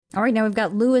All right, now we've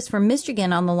got Lewis from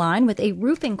Michigan on the line with a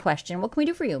roofing question. What can we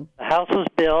do for you? The house was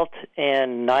built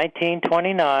in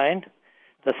 1929.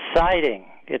 The siding,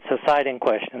 it's a siding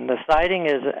question. The siding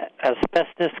is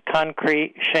asbestos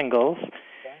concrete shingles.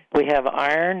 We have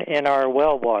iron in our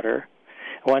well water.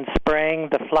 When spraying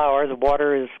the flowers,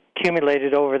 water is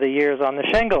accumulated over the years on the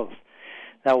shingles.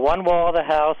 Now, one wall of the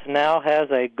house now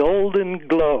has a golden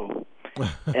glow.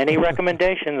 Any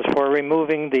recommendations for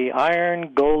removing the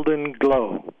iron golden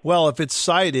glow? Well, if it's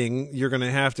siding, you're going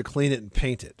to have to clean it and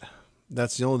paint it.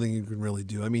 That's the only thing you can really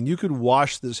do. I mean, you could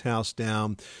wash this house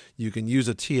down. You can use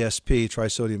a TSP,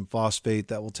 trisodium phosphate,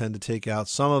 that will tend to take out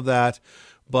some of that,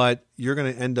 but you're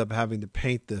going to end up having to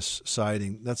paint this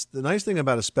siding. That's the nice thing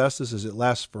about asbestos is it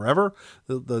lasts forever.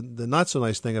 The not so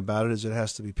nice thing about it is it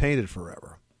has to be painted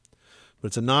forever. But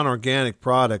it's a non-organic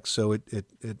product, so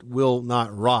it will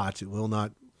not rot. It will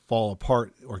not fall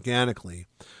apart organically,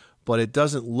 but it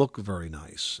doesn't look very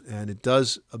nice, and it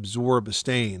does absorb a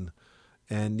stain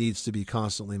and needs to be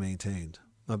constantly maintained.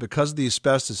 Now, because the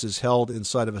asbestos is held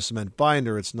inside of a cement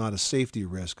binder, it's not a safety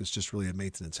risk. It's just really a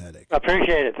maintenance headache.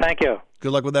 Appreciate it. Thank you.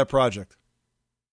 Good luck with that project.